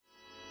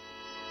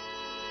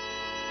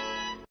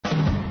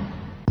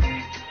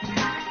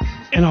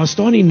And I was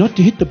starting not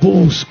to hit the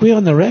ball square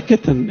on the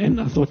racket, and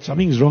I thought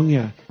something's wrong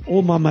here.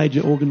 All my major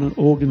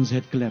organs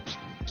had collapsed.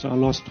 So I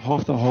lost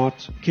half the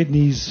heart,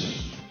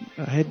 kidneys.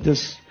 I had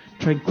this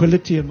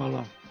tranquility in my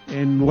life.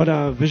 And what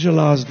I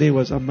visualized there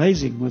was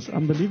amazing, was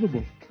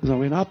unbelievable. Because I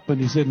went up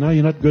and he said, no,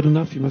 you're not good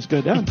enough, you must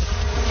go down.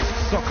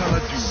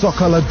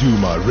 Soccer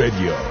Duma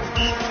Radio.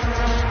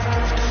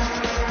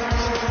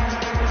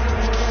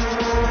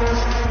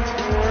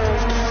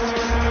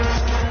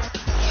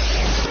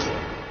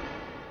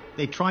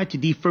 They tried to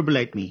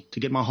defibrillate me to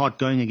get my heart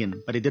going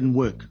again, but it didn't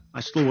work.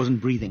 I still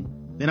wasn't breathing.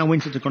 Then I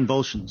went into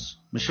convulsions.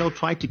 Michelle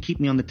tried to keep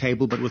me on the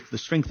table, but with the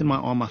strength in my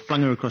arm, I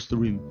flung her across the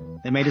room.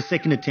 They made a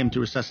second attempt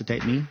to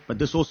resuscitate me, but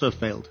this also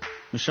failed.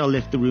 Michelle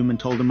left the room and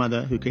told her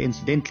mother, who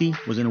coincidentally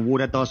was in a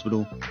ward at the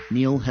hospital,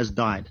 Neil has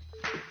died.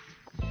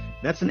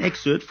 That's an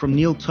excerpt from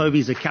Neil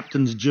Tovey's A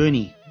Captain's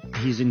Journey.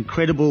 His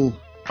incredible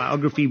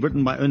biography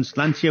written by Ernst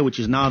Lantier, which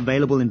is now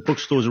available in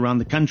bookstores around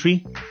the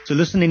country. To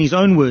listen in his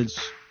own words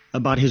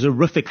about his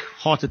horrific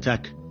heart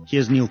attack,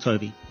 here's Neil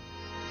Tovey.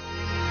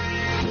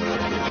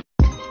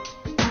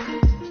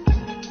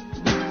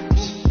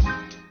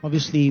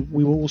 Obviously,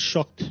 we were all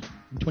shocked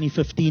in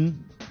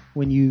 2015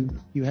 when you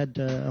had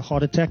a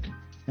heart attack,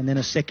 and then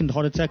a second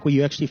heart attack where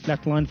you actually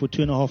flatlined for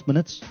 2.5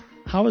 minutes.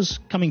 How has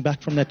coming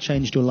back from that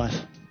changed your life?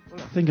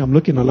 Well, I think I'm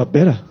looking a lot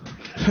better.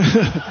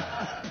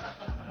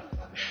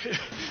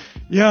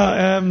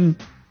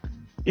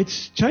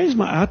 It's changed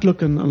my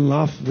outlook on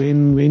life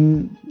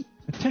when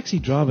a taxi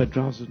driver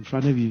drives in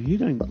front of you. You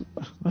don't,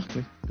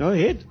 okay, go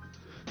ahead.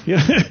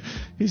 Yeah,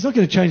 he's not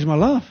going to change my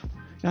life.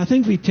 I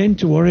think we tend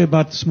to worry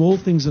about small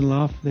things in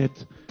life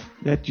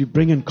that you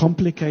bring and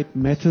complicate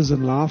matters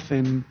in life,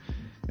 and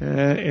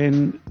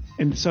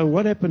so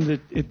what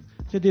happened?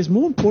 That there's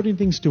more important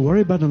things to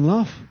worry about in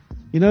life.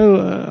 You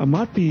know, I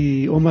might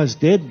be almost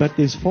dead, but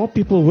there's far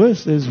people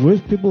worse. There's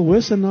people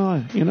worse than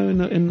I. You know,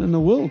 in the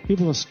world,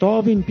 people are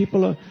starving.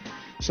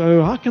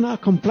 So how can I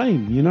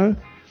complain? You know.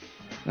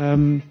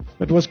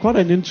 It was quite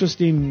an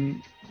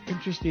interesting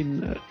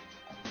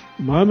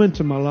moment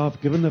in my life,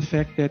 given the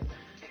fact that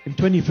in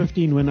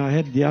 2015, when I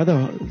had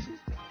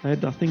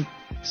I think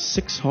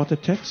 6 heart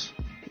attacks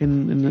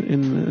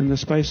in the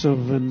space of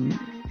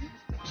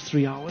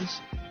 3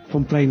 hours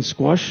from playing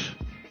squash.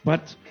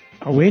 But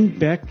I went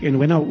back, and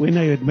when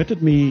they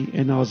admitted me,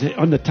 and I was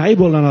on the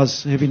table and I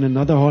was having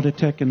another heart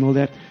attack and all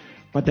that,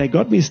 but they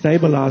got me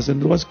stabilized,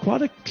 and it was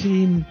quite a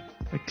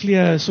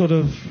clear sort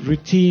of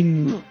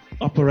routine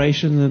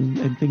operation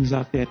and things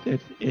like that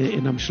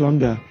in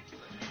Umhlanga.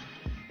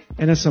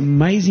 And it's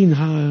amazing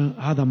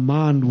how the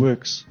mind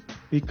works,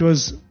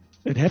 because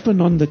it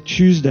happened on the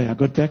Tuesday. I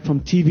got back from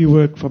TV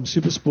work from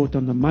Supersport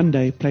on the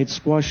Monday, played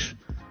squash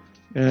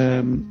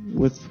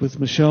with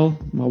Michelle,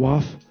 my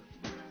wife,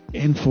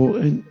 and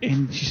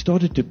she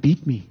started to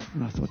beat me.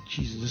 And I thought,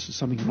 Jesus, this is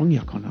something wrong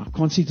here. I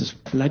can't see this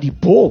bloody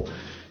ball.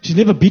 She's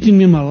never beaten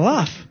me in my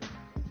life.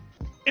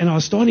 And I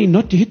was starting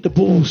not to hit the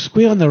ball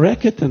square on the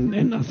racket,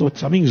 and I thought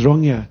something's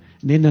wrong here.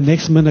 And then the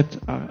next minute,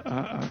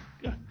 I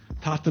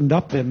tightened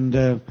up,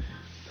 and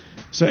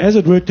so as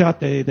it worked out,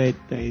 they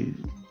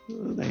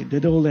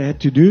did all they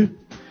had to do.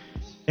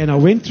 And I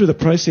went through the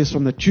process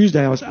from the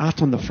Tuesday. I was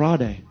out on the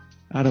Friday,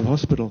 out of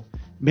hospital.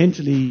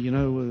 Mentally, you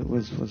know,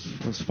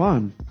 was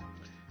fine.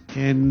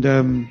 And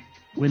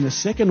when the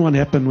second one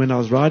happened, when I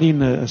was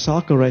riding a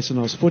cycle race, and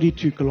I was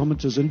 42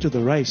 kilometers into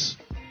the race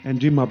and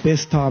doing my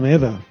best time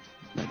ever.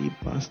 Bloody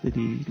bastard,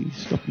 he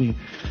stopped me.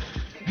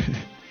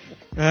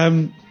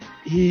 And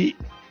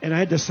I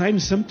had the same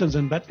symptoms,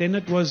 but then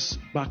it was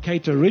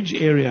Barcator Ridge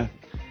area.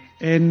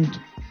 And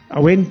I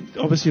went,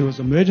 obviously it was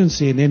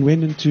emergency, and then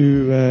went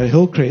into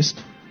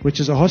Hillcrest, which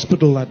is a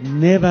hospital I'd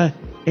never,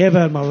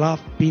 ever in my life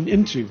been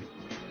into.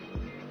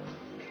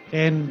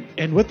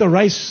 And with the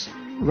race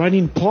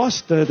running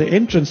past the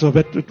entrance of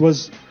it, it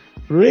was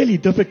really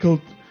difficult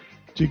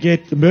to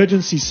get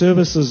emergency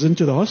services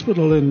into the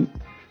hospital. And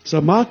so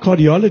my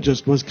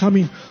cardiologist was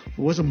coming. It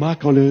wasn't my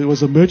cardiologist, it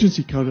was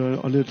emergency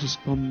cardiologist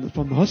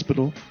from the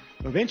hospital.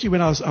 Eventually,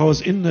 when I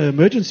was in the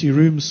emergency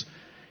rooms,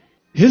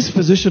 his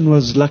physician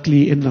was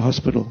luckily in the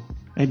hospital,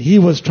 and he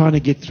was trying to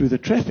get through the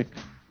traffic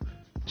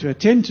to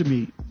attend to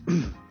me.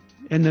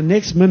 And the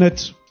next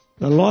minute,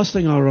 the last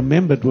thing I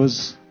remembered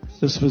was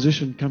this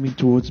physician coming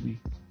towards me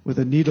with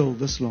a needle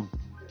this long.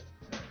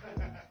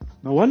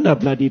 No wonder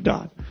bloody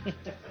died.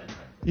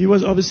 He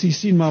was obviously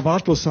seeing my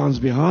vital signs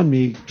behind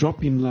me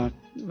dropping like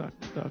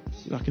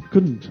it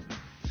couldn't.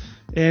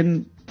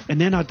 And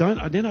then I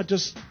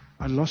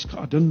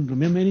didn't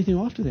remember anything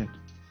after that.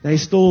 They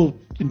still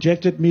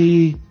injected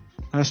me.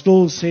 I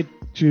still said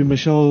to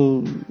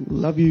Michelle,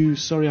 love you,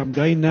 sorry I'm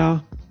going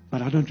now.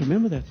 But I don't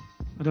remember that.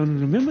 I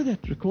don't remember that,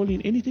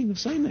 recalling anything of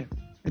saying that.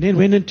 And then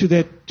went into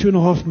that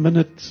 2.5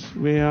 minutes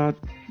where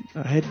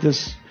I had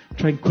this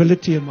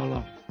tranquility in my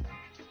life.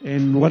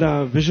 And what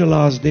I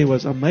visualized there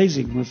was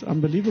amazing, was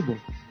unbelievable.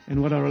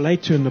 And what I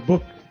relate to in the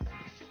book.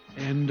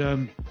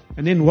 And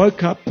then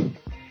woke up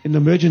in the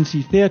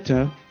emergency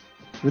theater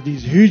with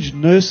these huge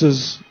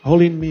nurses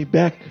holding me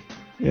back,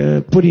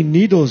 putting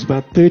needles,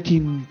 about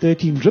 13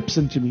 drips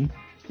into me.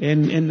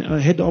 and I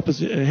had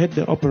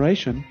the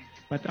operation,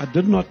 but I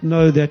did not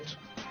know that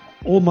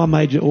all my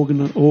major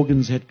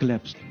organs had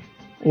collapsed.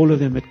 All of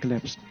them had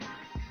collapsed.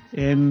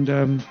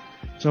 And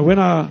so when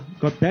I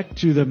got back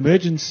to the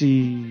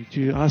emergency,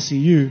 to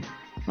ICU,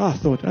 I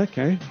thought,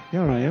 okay,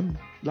 here I am,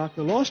 like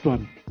the last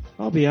one.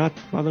 I'll be out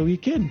by the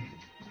weekend.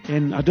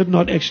 And I did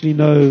not actually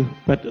know,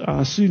 but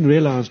I soon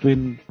realized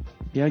when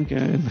Bianca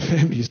and the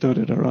family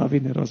started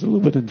arriving that I was a little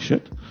bit in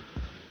shit.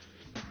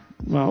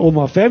 Well, all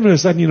my family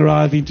was suddenly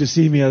arriving to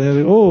see me.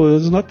 They were, oh,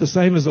 this is not the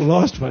same as the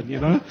last one, you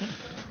know.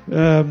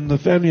 The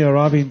family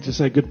arriving to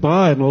say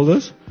goodbye and all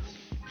this.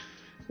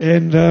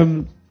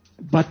 And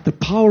but the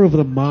power of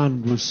the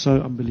mind was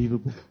so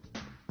unbelievable.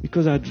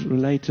 Because I'd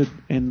related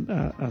and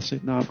I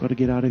said, no, I've got to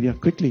get out of here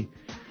quickly.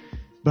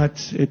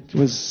 But it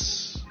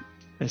was,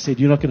 I said,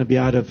 you're not going to be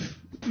out of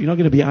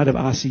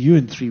ICU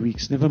in 3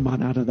 weeks, never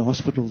mind out of the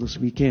hospital this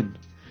weekend.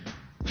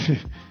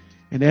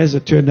 And as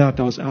it turned out,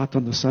 I was out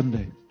on the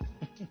Sunday.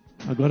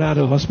 I got out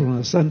of the hospital on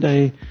a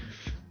Sunday,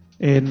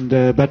 and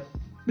but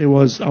I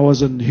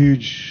was in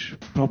huge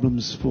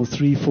problems for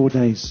 3-4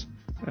 days,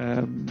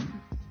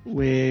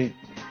 where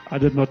I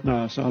did not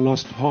know. So I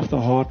lost half the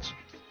heart,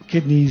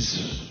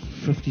 kidneys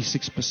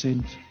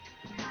 56%,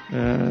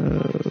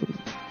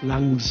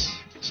 lungs.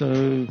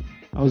 So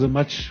I was in a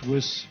much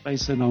worse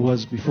space than I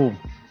was before.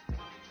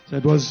 So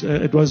it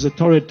was a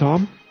torrid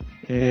time,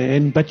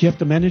 but you have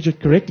to manage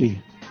it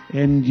correctly.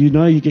 And you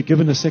know you get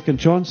given a second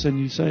chance, and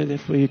you say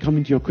that where you come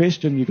into your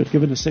question, you got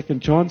given a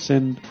second chance,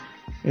 and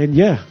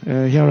here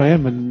I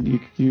am, and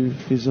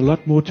there's a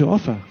lot more to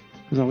offer.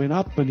 Because I went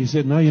up, and he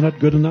said, no, you're not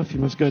good enough, you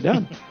must go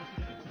down.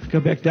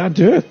 Go back down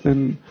to earth,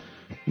 and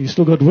you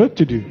still got work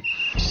to do.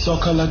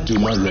 Soccer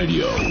Duma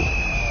Radio.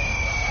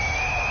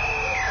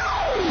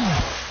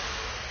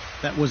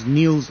 That was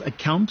Neil's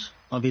account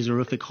of his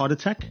horrific heart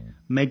attack.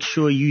 Make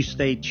sure you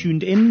stay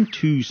tuned in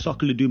to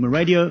Soccer Laduma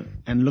Radio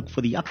and look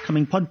for the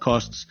upcoming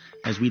podcasts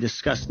as we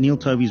discuss Neil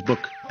Tovey's book,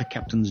 A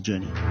Captain's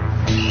Journey.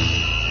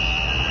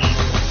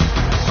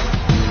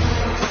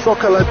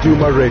 Soccer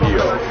Laduma Radio.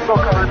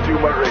 Soccer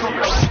Laduma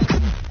Radio.